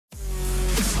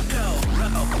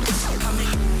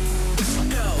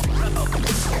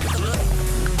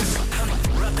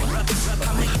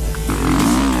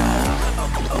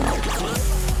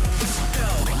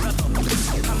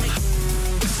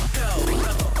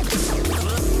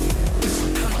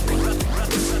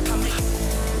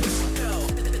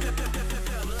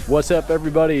What's up,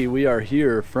 everybody? We are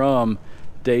here from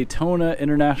Daytona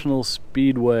International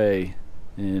Speedway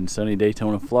in sunny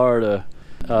Daytona, Florida.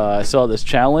 I saw this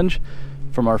challenge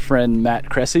from our friend Matt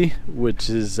Cresci, which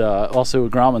is also a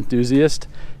Grom enthusiast.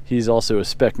 He's also a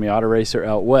Spec Miata racer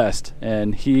out west,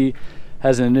 and he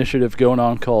has an initiative going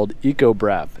on called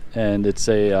Ecobrap, and it's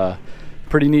a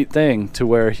pretty neat thing to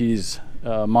where he's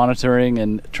monitoring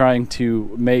and trying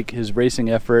to make his racing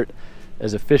effort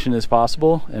as efficient as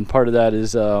possible, and part of that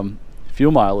is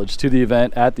fuel mileage to the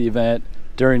event, at the event,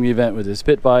 during the event with his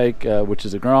pit bike, which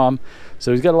is a Grom.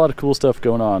 So he's got a lot of cool stuff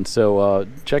going on. So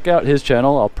check out his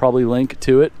channel. I'll probably link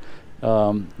to it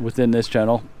within this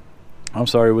channel.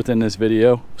 Within this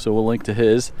video. So we'll link to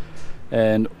his.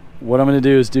 And what I'm going to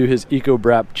do is do his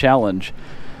Ecobrap challenge,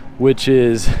 which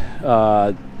is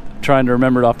trying to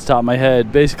remember it off the top of my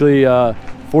head. Basically,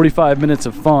 45 minutes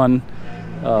of fun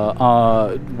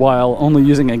while only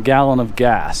using a gallon of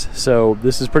gas. So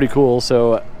this is pretty cool.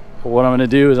 So what I'm going to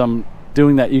do is I'm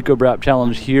doing that Ecobrap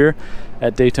challenge here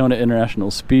at Daytona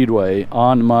International Speedway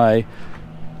on my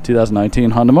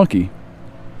 2019 Honda Monkey.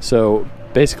 So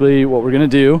basically what we're going to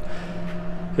do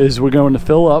is we're going to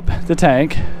fill up the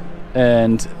tank,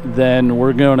 and then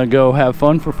we're going to go have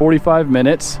fun for 45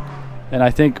 minutes. And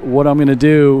I think what I'm going to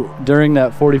do during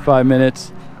that 45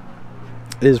 minutes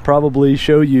is probably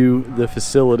show you the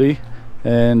facility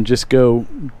and just go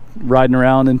riding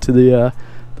around into the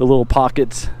little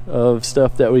pockets of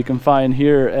stuff that we can find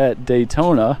here at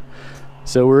Daytona.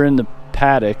 So we're in the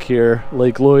paddock here.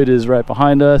 Lake Lloyd is right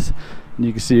behind us, and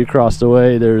you can see across the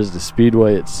way there's the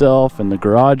speedway itself and the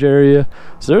garage area.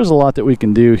 So there's a lot that we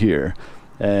can do here,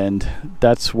 and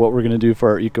that's what we're going to do for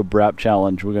our Ecobrap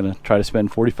challenge. We're going to try to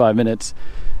spend 45 minutes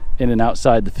in and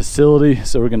outside the facility.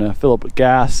 So we're going to fill up with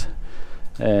gas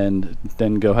and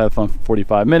then go have fun for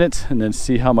 45 minutes, and then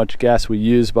see how much gas we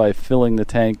use by filling the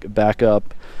tank back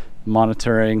up,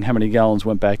 monitoring how many gallons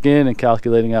went back in, and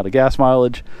calculating out a gas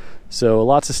mileage. So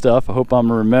lots of stuff. I hope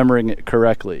I'm remembering it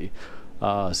correctly.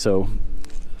 So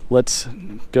let's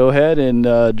go ahead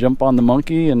and jump on the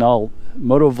monkey, and I'll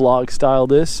moto vlog style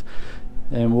this,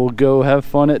 and we'll go have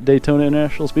fun at Daytona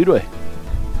International Speedway.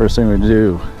 First thing we're gonna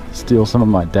do, steal some of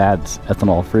my dad's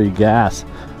ethanol free gas.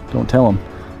 Don't tell him.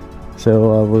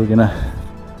 So we're gonna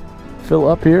fill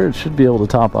up here. It should be able to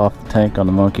top off the tank on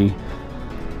the monkey,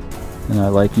 and I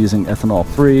like using ethanol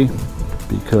free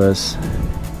because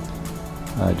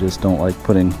I just don't like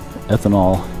putting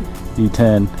ethanol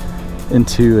E10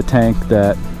 into a tank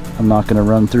that I'm not going to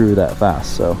run through that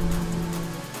fast. So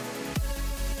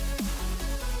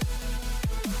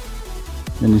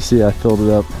and you see I filled it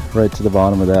up right to the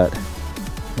bottom of that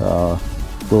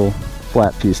little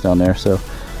flat piece down there, so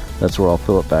that's where I'll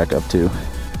fill it back up to,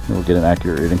 and we'll get an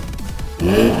accurate reading.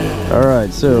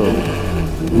 Alright, so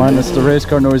minus the race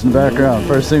car noise in the background,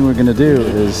 first thing we're going to do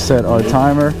is set our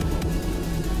timer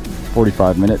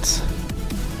 45 minutes.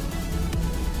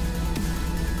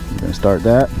 We're going to start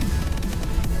that,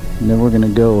 and then we're going to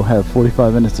go have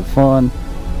 45 minutes of fun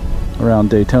around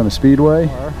Daytona Speedway.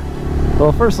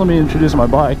 Well, first let me introduce my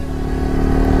bike.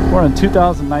 We're on a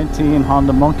 2019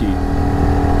 Honda Monkey,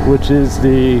 which is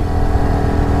the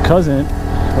cousin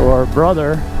or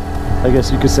brother, I guess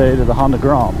you could say, to the Honda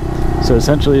Grom. So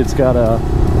essentially it's got a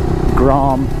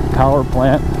Grom power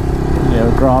plant, you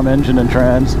know, Grom engine and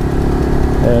trans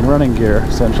and running gear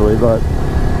essentially, but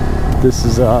this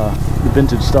is a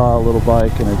vintage style little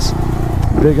bike, and it's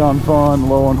big on fun,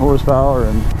 low on horsepower,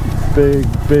 and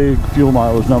big fuel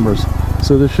mileage numbers.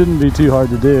 So this shouldn't be too hard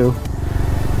to do.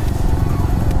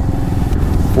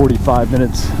 45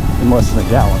 minutes in less than a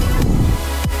gallon.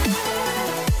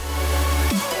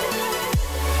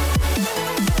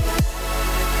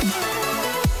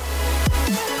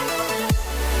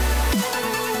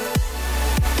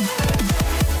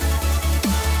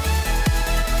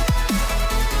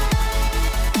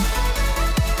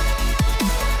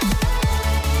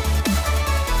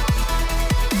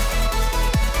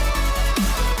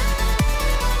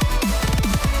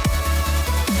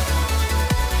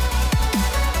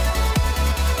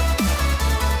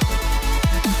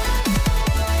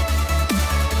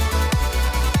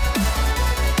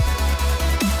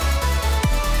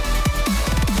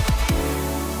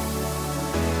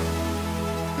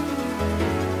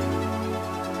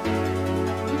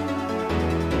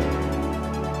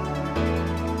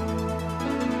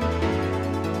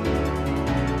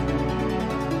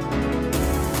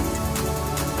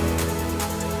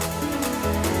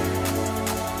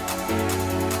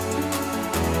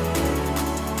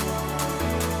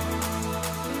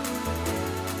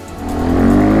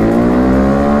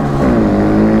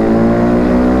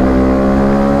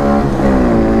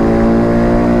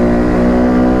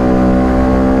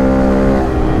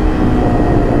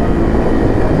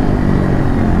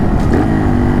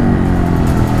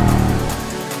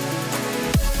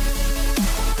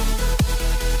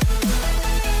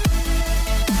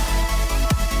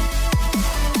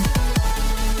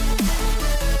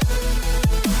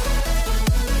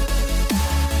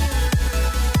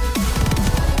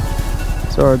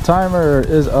 So our timer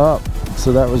is up.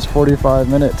 So that was 45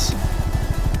 minutes.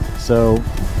 So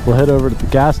we'll head over to the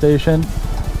gas station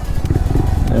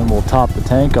and we'll top the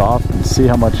tank off and see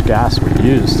how much gas we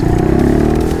used.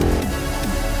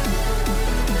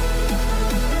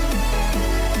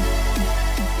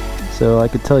 So I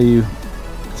could tell you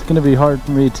it's going to be hard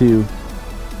for me to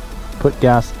put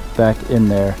gas back in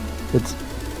there. It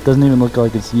doesn't even look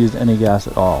like it's used any gas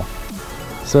at all.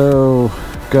 So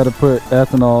got to put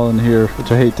ethanol in here, which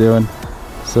I hate doing.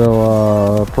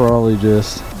 So probably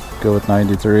just go with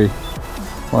 93.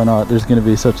 Why not? There's going to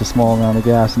be such a small amount of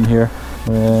gas in here,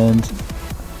 and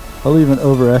I'll even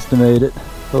overestimate it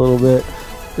a little bit.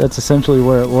 That's essentially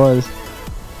where it was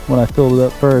when I filled it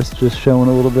up first, just showing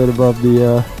a little bit above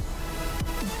the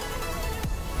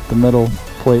metal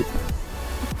plate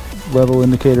level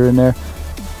indicator in there.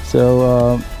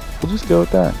 So we'll just go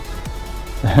with that.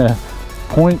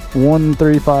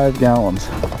 0.135 gallons.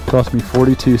 Cost me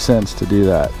 42 cents to do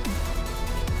that.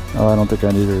 Oh, I don't think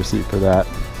I need a receipt for that.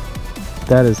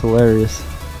 That is hilarious.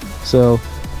 So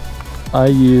I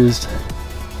used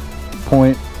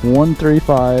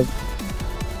 0.135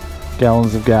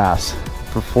 gallons of gas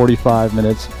for 45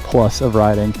 minutes plus of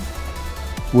riding,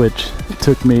 which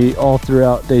took me all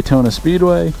throughout Daytona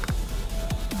Speedway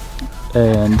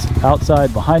and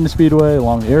outside behind the Speedway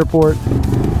along the airport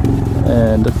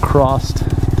and across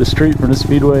the street from the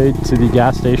Speedway to the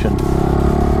gas station.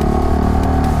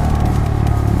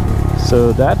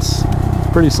 So that's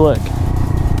pretty slick.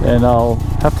 And I'll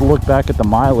have to look back at the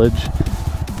mileage,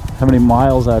 how many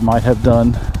miles I might have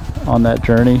done on that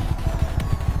journey.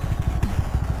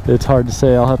 It's hard to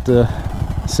say. I'll have to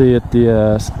see at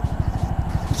the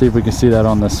see if we can see that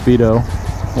on the Speedo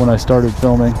when I started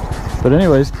filming. But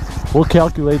anyways, we'll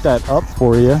calculate that up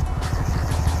for you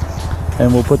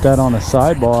and we'll put that on a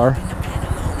sidebar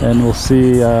and we'll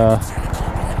see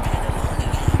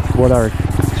what our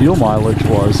fuel mileage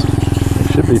was.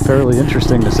 It should be fairly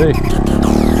interesting to see.